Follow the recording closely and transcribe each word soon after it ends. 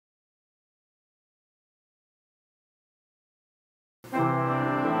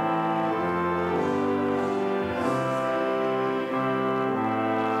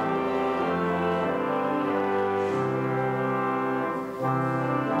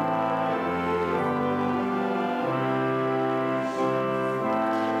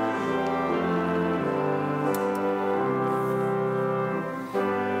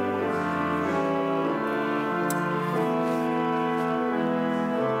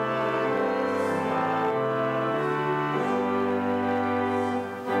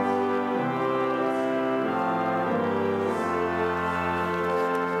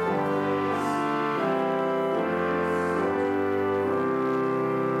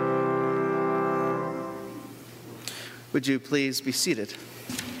Would you please be seated?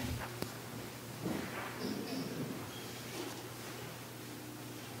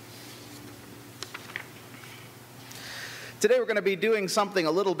 Today we're going to be doing something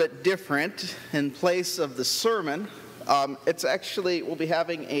a little bit different in place of the sermon. We'll be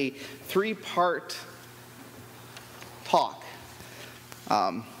having a 3-part talk.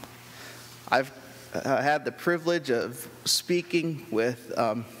 I've had the privilege of speaking with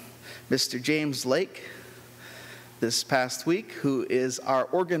Mr. James Lake this past week, who is our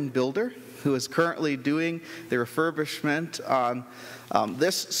organ builder, who is currently doing the refurbishment on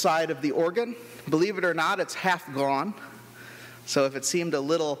this side of the organ. Believe it or not, it's half gone. So if it seemed a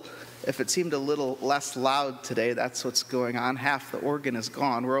little less loud today, that's what's going on. Half the organ is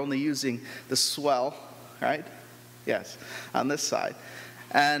gone. We're only using the swell, right? Yes, on this side.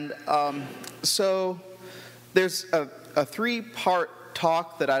 And so there's a 3-part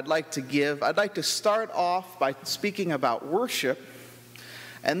talk that I'd like to give. I'd like to start off by speaking about worship,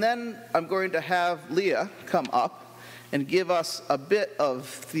 and then I'm going to have Leah come up and give us a bit of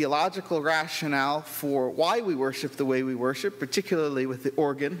theological rationale for why we worship the way we worship, particularly with the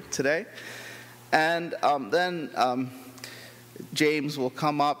organ today. And then James will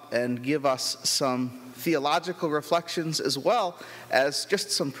come up and give us some theological reflections as well as just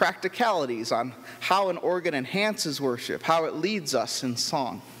some practicalities on how an organ enhances worship, how it leads us in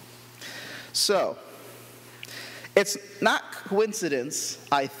song. So, it's not coincidence,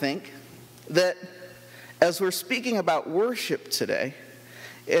 I think, that as we're speaking about worship today,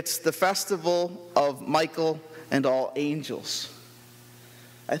 it's the festival of Michael and all angels.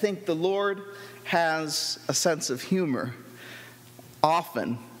 I think the Lord has a sense of humor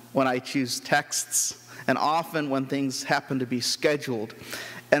often when I choose texts and often when things happen to be scheduled.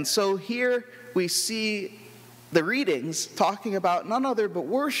 And so here we see the readings talking about none other but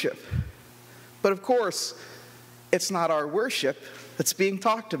worship. But of course, it's not our worship that's being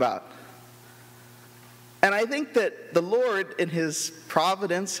talked about. And I think that the Lord, in His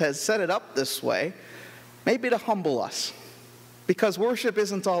providence, has set it up this way, maybe to humble us. Because worship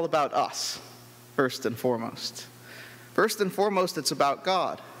isn't all about us, first and foremost. First and foremost, it's about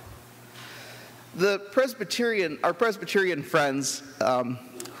God. Our Presbyterian friends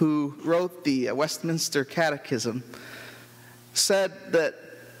who wrote the Westminster Catechism said that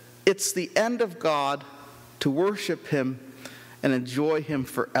it's the end of God to worship Him and enjoy Him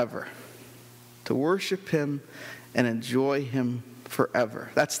forever. To worship Him and enjoy Him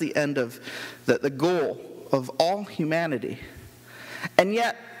forever. That's the end of the goal of all humanity. And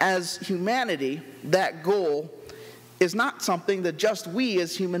yet, as humanity, that goal is not something that just we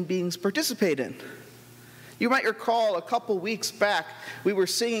as human beings participate in. You might recall a couple weeks back, we were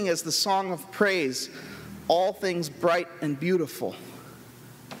singing as the song of praise, "All Things Bright and Beautiful."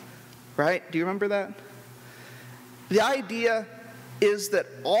 Right? Do you remember that? The idea is that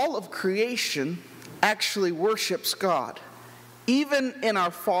all of creation actually worships God. Even in our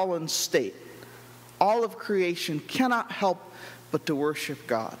fallen state, all of creation cannot help but to worship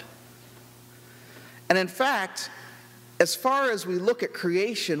God. And in fact, as far as we look at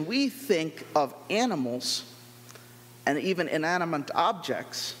creation, we think of animals and even inanimate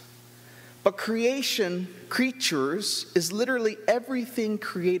objects. But creatures, is literally everything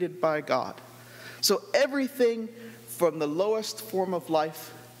created by God. So everything from the lowest form of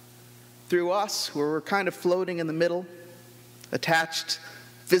life through us, where we're kind of floating in the middle, attached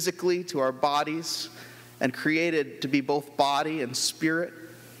physically to our bodies and created to be both body and spirit,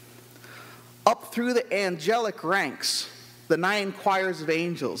 up through the angelic ranks, the 9 choirs of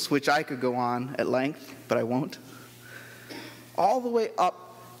angels, which I could go on at length, but I won't, all the way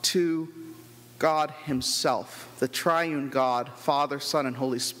up to God Himself, the triune God, Father, Son, and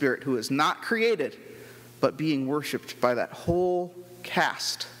Holy Spirit, who is not created, but being worshipped by that whole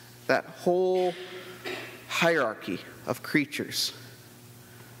caste, that whole hierarchy of creatures.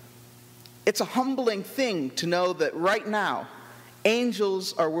 It's a humbling thing to know that right now,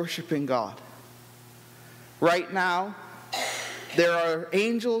 angels are worshiping God. Right now, there are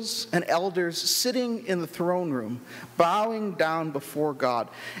angels and elders sitting in the throne room, bowing down before God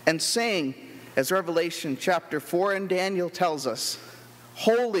and saying, as Revelation chapter 4 and Daniel tells us,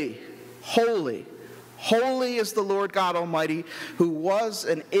 "Holy, holy, holy is the Lord God Almighty, who was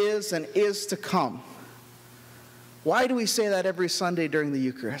and is to come." Why do we say that every Sunday during the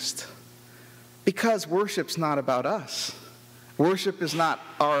Eucharist? Because worship's not about us. Worship is not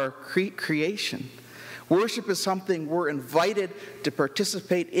our creation. Worship is something we're invited to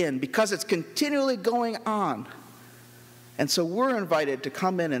participate in because it's continually going on. And so we're invited to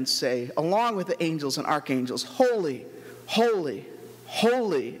come in and say, along with the angels and archangels, "Holy, holy,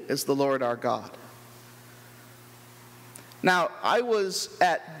 holy is the Lord our God." Now, I was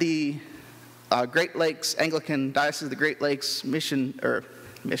at the Great Lakes Anglican Diocese of the Great Lakes Mission,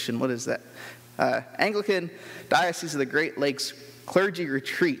 what is that? Anglican Diocese of the Great Lakes Clergy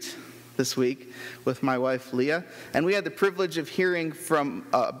Retreat this week with my wife Leah, and we had the privilege of hearing from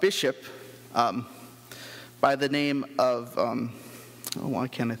a bishop by the name of, why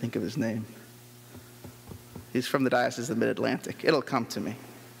can't I think of his name? He's from the Diocese of the Mid-Atlantic. It'll come to me.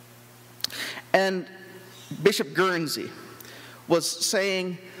 And Bishop Guernsey was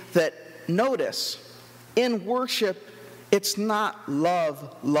saying that, notice, in worship, it's not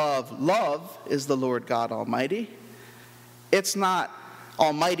love, love, love is the Lord God Almighty. It's not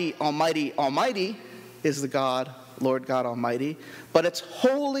Almighty, Almighty, Almighty is the Lord God Almighty, but it's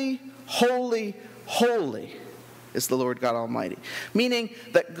holy, holy, holy is the Lord God Almighty. Meaning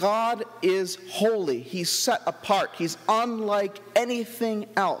that God is holy. He's set apart. He's unlike anything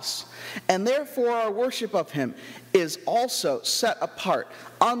else. And therefore our worship of Him is also set apart,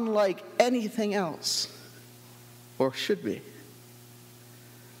 unlike anything else, or should be.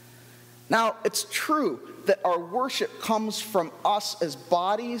 Now, it's true that our worship comes from us as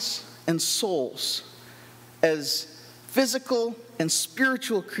bodies and souls, as physical and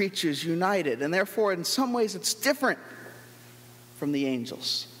spiritual creatures united, and therefore in some ways it's different from the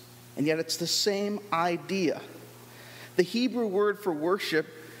angels, and yet it's the same idea. The Hebrew word for worship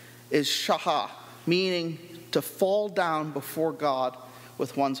is shahah, meaning to fall down before God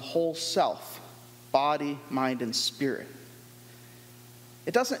with one's whole self, body, mind, and spirit.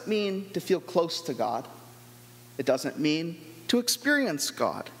 It doesn't mean to feel close to God. It doesn't mean to experience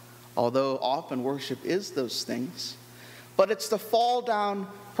God, although often worship is those things. But it's to fall down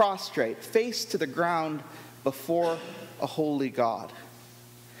prostrate, face to the ground before a holy God.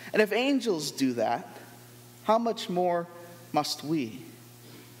 And if angels do that, how much more must we?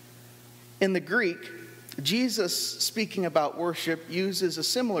 In the Greek, Jesus, speaking about worship, uses a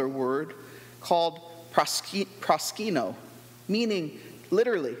similar word called proskino, meaning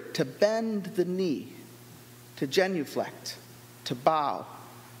literally to bend the knee, to genuflect, to bow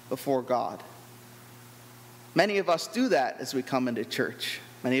before God. Many of us do that as we come into church.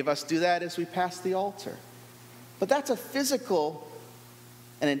 Many of us do that as we pass the altar. But that's a physical,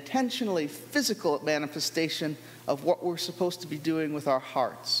 an intentionally physical manifestation of what we're supposed to be doing with our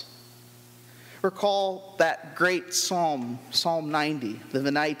hearts. Recall that great psalm, Psalm 90, the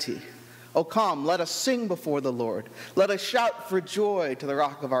Venite. "O come, let us sing before the Lord. Let us shout for joy to the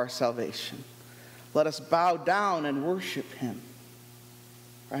rock of our salvation. Let us bow down and worship Him."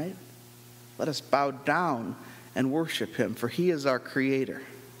 Right? Let us bow down and worship Him, for He is our Creator.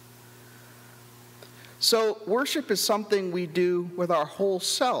 So worship is something we do with our whole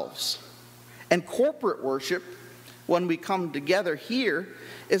selves. And corporate worship, when we come together here,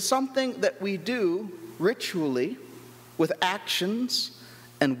 is something that we do ritually with actions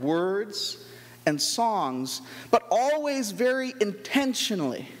and words and songs, but always very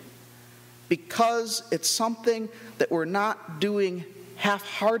intentionally, because it's something that we're not doing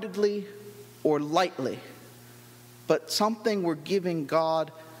half-heartedly or lightly, but something we're giving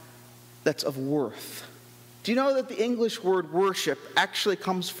God that's of worth. Do you know that the English word worship actually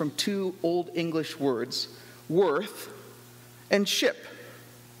comes from two Old English words, worth and ship?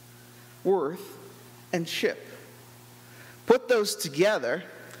 Worth and ship. Put those together,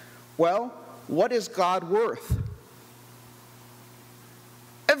 well, what is God worth?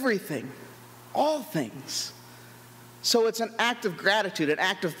 Everything, all things. So it's an act of gratitude, an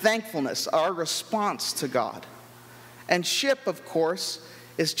act of thankfulness, our response to God. And ship, of course,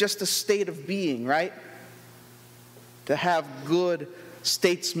 is just a state of being, right? To have good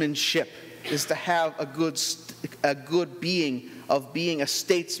statesmanship is to have a good being of being a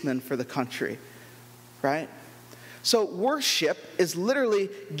statesman for the country, right? So worship is literally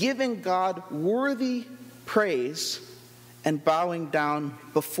giving God worthy praise and bowing down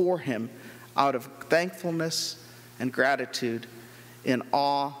before Him out of thankfulness and gratitude in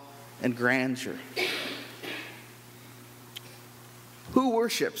awe and grandeur. Who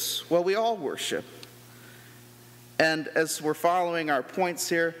worships? Well, we all worship. And as we're following our points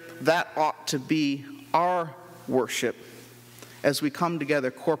here, that ought to be our worship as we come together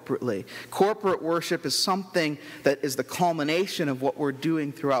corporately. Corporate worship is something that is the culmination of what we're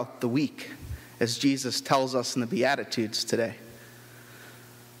doing throughout the week, as Jesus tells us in the Beatitudes today.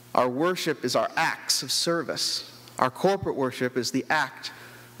 Our worship is our acts of service. Our corporate worship is the act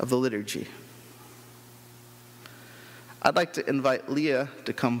of the liturgy. I'd like to invite Leah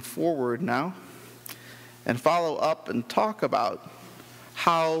to come forward now and follow up and talk about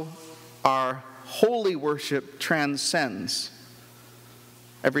how our holy worship transcends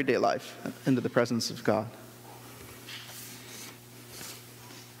everyday life into the presence of God.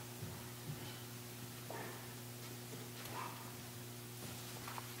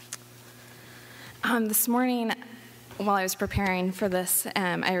 This morning, while I was preparing for this,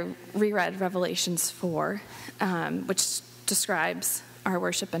 I reread Revelations 4, which describes our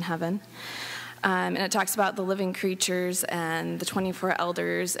worship in heaven. And it talks about the living creatures and the 24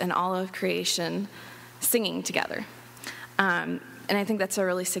 elders and all of creation singing together. And I think that's a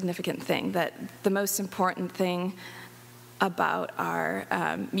really significant thing, that the most important thing about our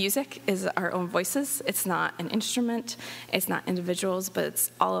music is our own voices. It's not an instrument, it's not individuals, but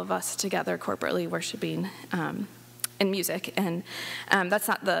it's all of us together corporately worshiping in music. And that's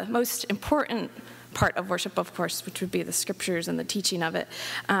not the most important part of worship, of course, which would be the scriptures and the teaching of it.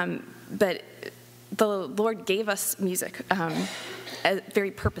 But the Lord gave us music very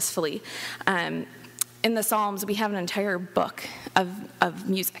purposefully. In the Psalms, we have an entire book of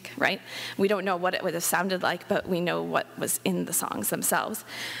music, right? We don't know what it would have sounded like, but we know what was in the songs themselves.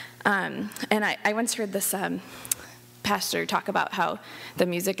 And I once heard this pastor talk about how the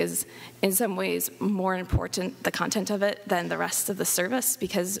music is, in some ways, more important, the content of it, than the rest of the service,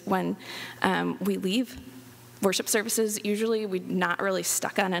 because when we leave worship services, usually we're not really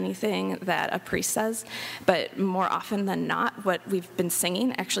stuck on anything that a priest says, but more often than not, what we've been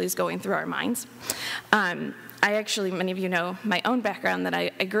singing actually is going through our minds. Many of you know my own background, that I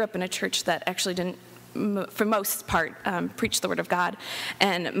grew up in a church that actually didn't, for most part, preach the Word of God.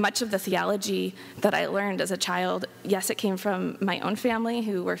 And much of the theology that I learned as a child, yes, it came from my own family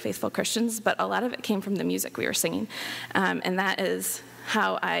who were faithful Christians, but a lot of it came from the music we were singing. And that is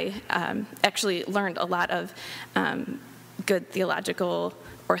how I actually learned a lot of good theological,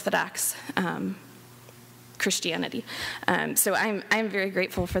 orthodox Christianity. So I'm very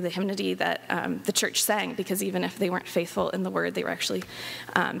grateful for the hymnody that the church sang, because even if they weren't faithful in the word, they were actually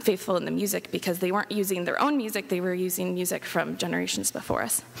faithful in the music, because they weren't using their own music, they were using music from generations before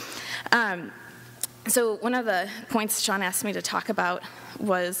us. So one of the points Sean asked me to talk about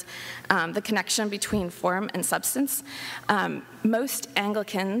was the connection between form and substance. Most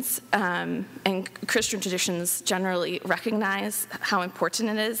Anglicans and Christian traditions generally recognize how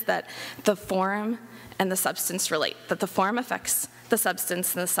important it is that the form and the substance relate, that the form affects the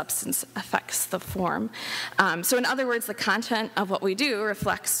substance and the substance affects the form. So in other words, the content of what we do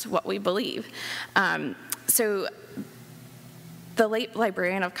reflects what we believe. So the late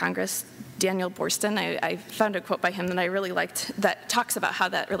Librarian of Congress, Daniel Borston, I found a quote by him that I really liked that talks about how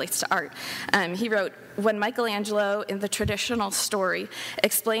that relates to art. He wrote, "When Michelangelo, in the traditional story,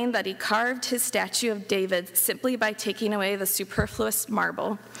 explained that he carved his statue of David simply by taking away the superfluous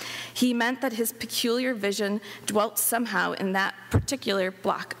marble, he meant that his peculiar vision dwelt somehow in that particular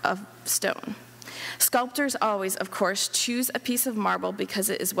block of stone. Sculptors always, of course, choose a piece of marble because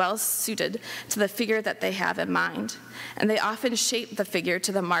it is well suited to the figure that they have in mind, and they often shape the figure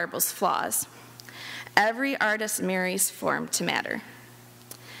to the marble's flaws. Every artist marries form to matter.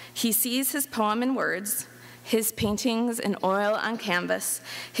 He sees his poem in words, his paintings in oil on canvas,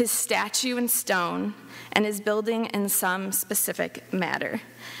 his statue in stone, and his building in some specific matter."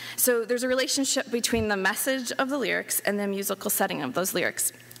 So there's a relationship between the message of the lyrics and the musical setting of those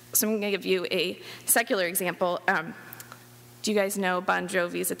lyrics. So I'm going to give you a secular example. Do you guys know Bon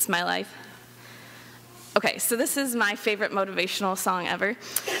Jovi's "It's My Life"? Okay, so this is my favorite motivational song ever.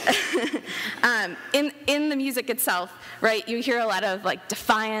 In the music itself, right, you hear a lot of like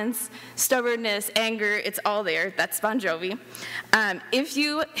defiance, stubbornness, anger, it's all there. That's Bon Jovi. If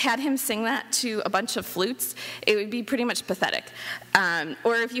you had him sing that to a bunch of flutes, it would be pretty much pathetic.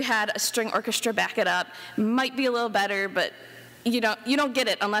 Or if you had a string orchestra back it up, might be a little better, but you don't get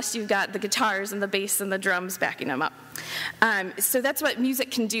it unless you've got the guitars and the bass and the drums backing them up. So that's what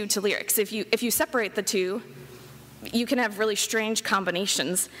music can do to lyrics. If you separate the two, you can have really strange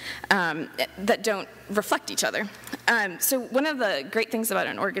combinations that don't reflect each other. So one of the great things about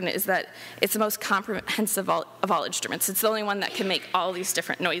an organ is that it's the most comprehensive of all instruments. It's the only one that can make all these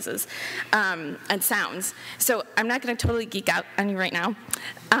different noises and sounds. So I'm not going to totally geek out on you right now.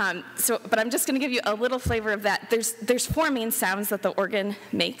 But I'm just going to give you a little flavor of that. There's four main sounds that the organ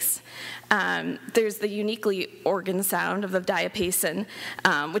makes. There's the uniquely organ sound of the diapason,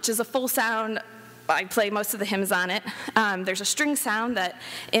 which is a full sound. I play most of the hymns on it. There's a string sound that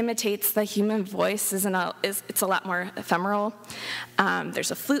imitates the human voice. It's a lot more ephemeral. There's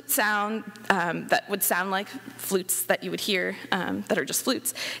a flute sound that would sound like flutes that you would hear that are just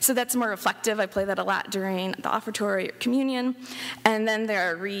flutes. So that's more reflective. I play that a lot during the offertory or communion. And then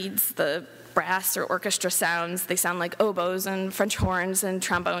there are reeds, the brass or orchestra sounds. They sound like oboes and French horns and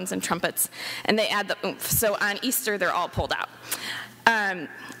trombones and trumpets. And they add the oomph. So on Easter, they're all pulled out.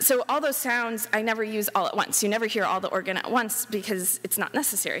 So all those sounds I never use all at once. You never hear all the organ at once because it's not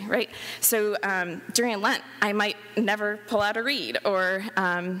necessary, right? So during Lent, I might never pull out a reed or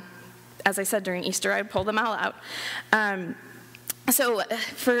as I said, during Easter, I'd pull them all out. So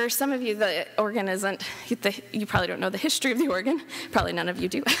for some of you, the organ isn't, you probably don't know the history of the organ. Probably none of you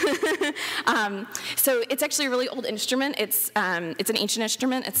do. So it's actually a really old instrument. It's an ancient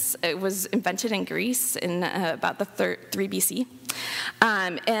instrument. It was invented in Greece in about the 3 BC.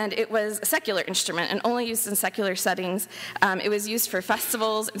 And it was a secular instrument and only used in secular settings. It was used for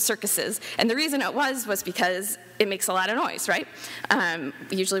festivals and circuses. And the reason it was because it makes a lot of noise, right?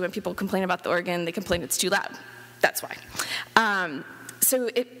 Usually when people complain about the organ, they complain it's too loud. That's why. So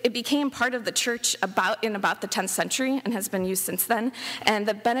it became part of the church in about the 10th century and has been used since then. And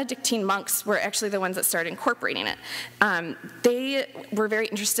the Benedictine monks were actually the ones that started incorporating it. They were very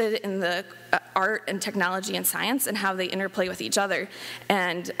interested in the art and technology and science and how they interplay with each other.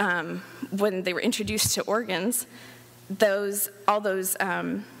 And when they were introduced to organs, all those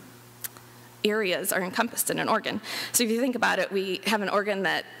areas are encompassed in an organ. So if you think about it, we have an organ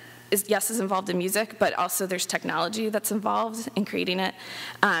that is involved in music, but also there's technology that's involved in creating it.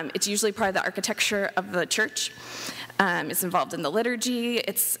 It's usually part of the architecture of the church. It's involved in the liturgy.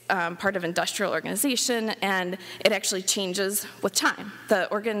 It's part of industrial organization, and it actually changes with time. The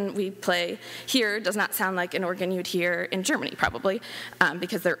organ we play here does not sound like an organ you'd hear in Germany, probably,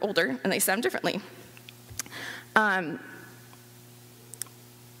 because they're older and they sound differently. So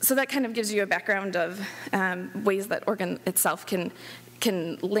that kind of gives you a background of ways that organ itself can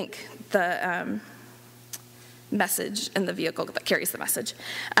link the message and the vehicle that carries the message.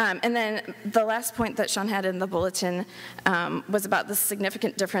 And then the last point that Sean had in the bulletin was about the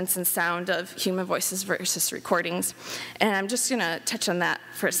significant difference in sound of human voices versus recordings. And I'm just going to touch on that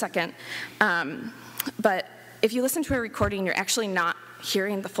for a second. But if you listen to a recording, you're actually not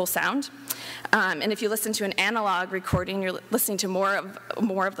hearing the full sound. And if you listen to an analog recording, you're listening to more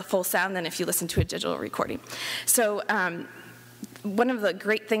of the full sound than if you listen to a digital recording. So one of the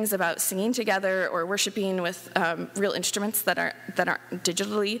great things about singing together or worshiping with real instruments that aren't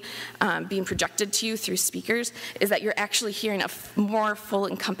digitally being projected to you through speakers is that you're actually hearing a more full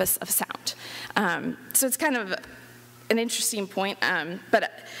encompass of sound. So it's kind of an interesting point, but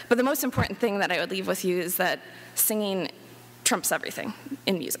the most important thing that I would leave with you is that singing trumps everything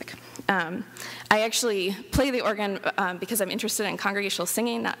in music. I actually play the organ because I'm interested in congregational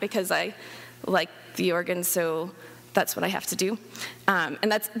singing, not because I like the organ, so that's what I have to do. And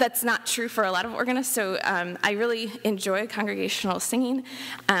that's not true for a lot of organists, so I really enjoy congregational singing.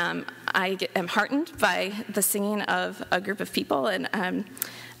 I am heartened by the singing of a group of people, and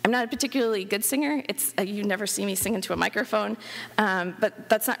I'm not a particularly good singer. You never see me sing into a microphone, but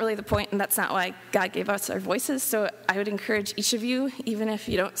that's not really the point, and that's not why God gave us our voices. So I would encourage each of you, even if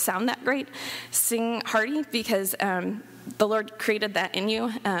you don't sound that great, sing hearty, because the Lord created that in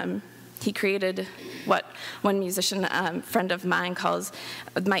you. He created what one musician friend of mine calls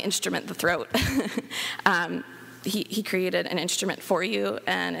my instrument, the throat. He created an instrument for you,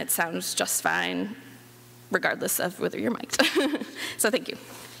 and it sounds just fine, regardless of whether you're mic'd. So thank you.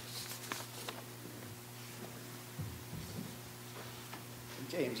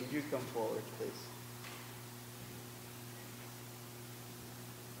 James, would you come forward, please?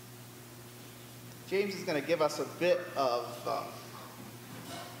 James is going to give us a bit of...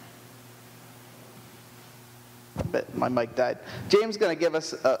 my mic died. James is going to give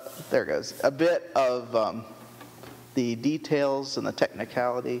us, there it goes, a bit of the details and the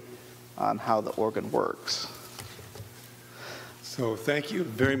technicality on how the organ works. So thank you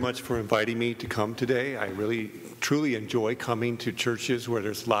very much for inviting me to come today. I really, truly enjoy coming to churches where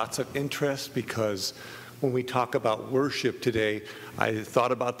there's lots of interest, because when we talk about worship today, I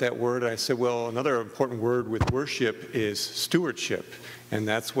thought about that word and I said, well, another important word with worship is stewardship. And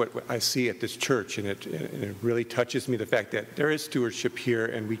that's what I see at this church, and it really touches me, the fact that there is stewardship here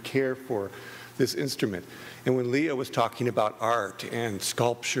and we care for this instrument. And when Leah was talking about art and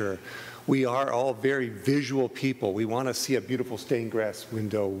sculpture, we are all very visual people. We want to see a beautiful stained glass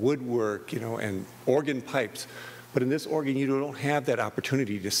window, woodwork, and organ pipes. But in this organ, you don't have that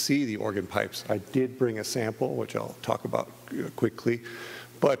opportunity to see the organ pipes. I did bring a sample, which I'll talk about quickly.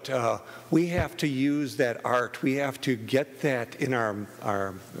 But we have to use that art. We have to get that in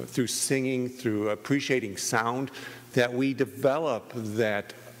our through singing, through appreciating sound, that we develop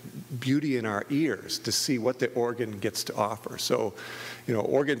that beauty in our ears to see what the organ gets to offer. So,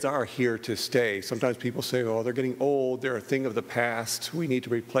 organs are here to stay. Sometimes people say, oh, they're getting old, they're a thing of the past, we need to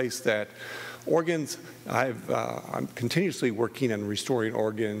replace that. Organs, I'm continuously working on restoring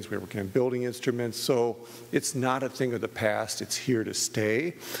organs. We're working on building instruments, so it's not a thing of the past. It's here to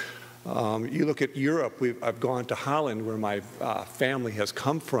stay. You look at Europe, I've gone to Holland where my family has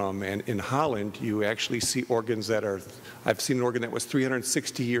come from, and in Holland you actually see organs I've seen an organ that was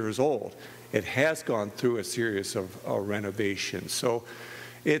 360 years old. It has gone through a series of renovations. So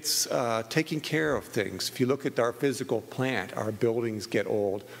it's taking care of things. If you look at our physical plant, our buildings get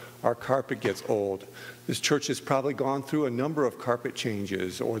old, our carpet gets old. This church has probably gone through a number of carpet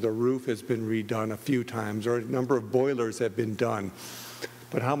changes, or the roof has been redone a few times, or a number of boilers have been done.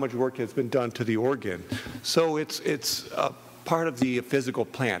 But how much work has been done to the organ? So it's part of the physical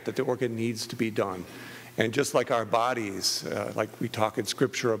plant that the organ needs to be done. And just like our bodies, like we talk in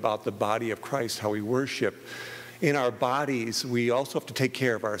Scripture about the body of Christ, how we worship, in our bodies, we also have to take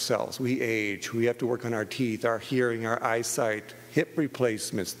care of ourselves. We age. We have to work on our teeth, our hearing, our eyesight, hip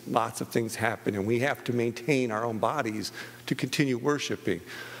replacements. Lots of things happen, and we have to maintain our own bodies to continue worshiping.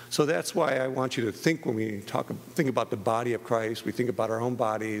 So that's why I want you to think when we think about the body of Christ, we think about our own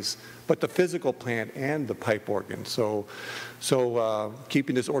bodies, but the physical plant and the pipe organ. So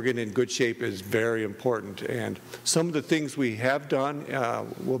keeping this organ in good shape is very important. And some of the things we have done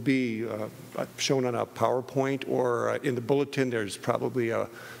will be shown on a PowerPoint, or in the bulletin there's probably a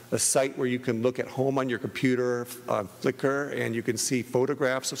site where you can look at home on your computer, Flickr, and you can see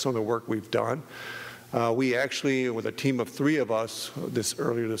photographs of some of the work we've done. We actually, with a team of 3 of us,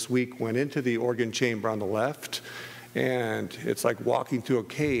 earlier this week, went into the organ chamber on the left, and it's like walking through a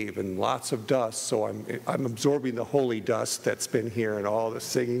cave and lots of dust. So I'm absorbing the holy dust that's been here and all the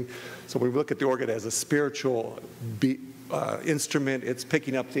singing. So when we look at the organ as a spiritual instrument, it's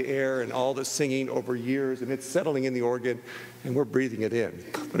picking up the air and all the singing over years, and it's settling in the organ, and we're breathing it in.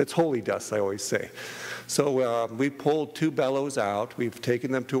 But it's holy dust, I always say. So we pulled 2 bellows out. We've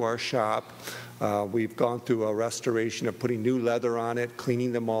taken them to our shop. We've gone through a restoration of putting new leather on it,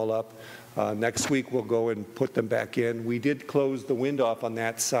 cleaning them all up. Next week we'll go and put them back in. We did close the wind off on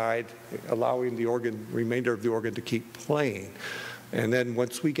that side, allowing the remainder of the organ to keep playing. And then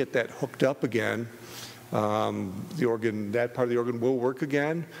once we get that hooked up again, that part of the organ will work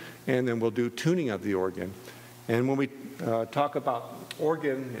again, and then we'll do tuning of the organ. And when we talk about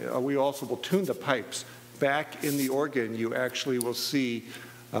organ, we also will tune the pipes. Back in the organ, you actually will see,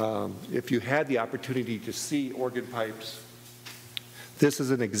 if you had the opportunity to see organ pipes, this is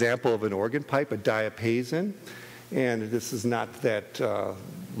an example of an organ pipe, a diapason, and this is not that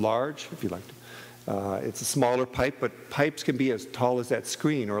large, if you like to. It's a smaller pipe, but pipes can be as tall as that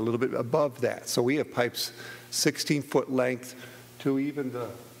screen or a little bit above that. So we have pipes 16-foot length to even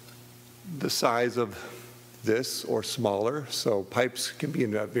the size of this or smaller. So pipes can be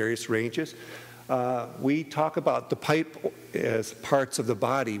in various ranges. We talk about the pipe as parts of the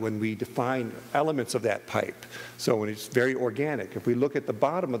body when we define elements of that pipe. So when it's very organic, if we look at the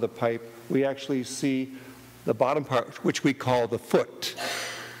bottom of the pipe, we actually see the bottom part, which we call the foot,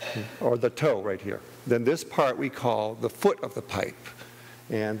 or the toe right here. Then this part we call the foot of the pipe.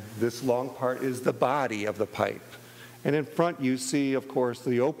 And this long part is the body of the pipe. And in front you see, of course,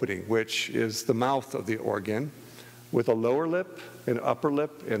 the opening, which is the mouth of the organ, with a lower lip, an upper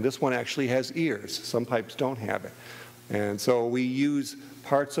lip, and this one actually has ears. Some pipes don't have it. And so we use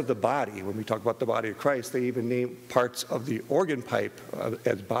parts of the body. When we talk about the body of Christ, they even name parts of the organ pipe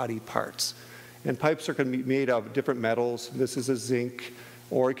as body parts. And pipes are going to be made out of different metals. This is a zinc,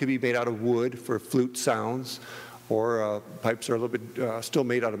 or it can be made out of wood for flute sounds, or pipes are a little bit still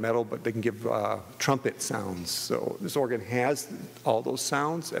made out of metal, but they can give trumpet sounds. So this organ has all those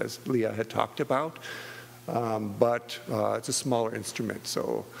sounds, as Leah had talked about. But it's a smaller instrument.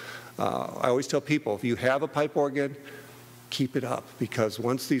 So I always tell people, if you have a pipe organ, keep it up, because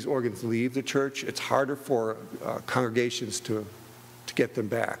once these organs leave the church, it's harder for congregations to get them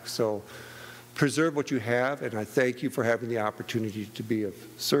back. So preserve what you have, and I thank you for having the opportunity to be of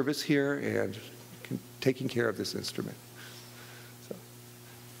service here and taking care of this instrument. So,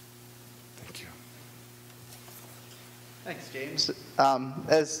 thank you. Thanks, James.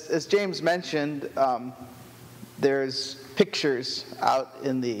 As James mentioned, there's pictures out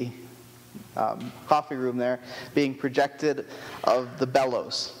in the coffee room there being projected of the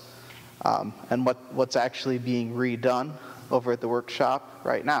bellows and what's actually being redone over at the workshop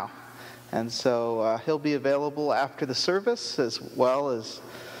right now. And so he'll be available after the service, as well as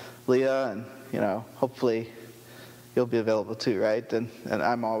Leah, and hopefully you'll be available too, right? And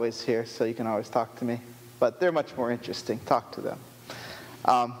I'm always here, so you can always talk to me. But they're much more interesting. Talk to them.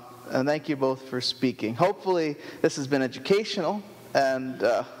 And thank you both for speaking. Hopefully this has been educational, and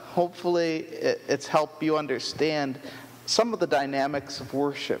hopefully it's helped you understand some of the dynamics of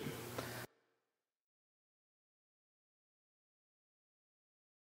worship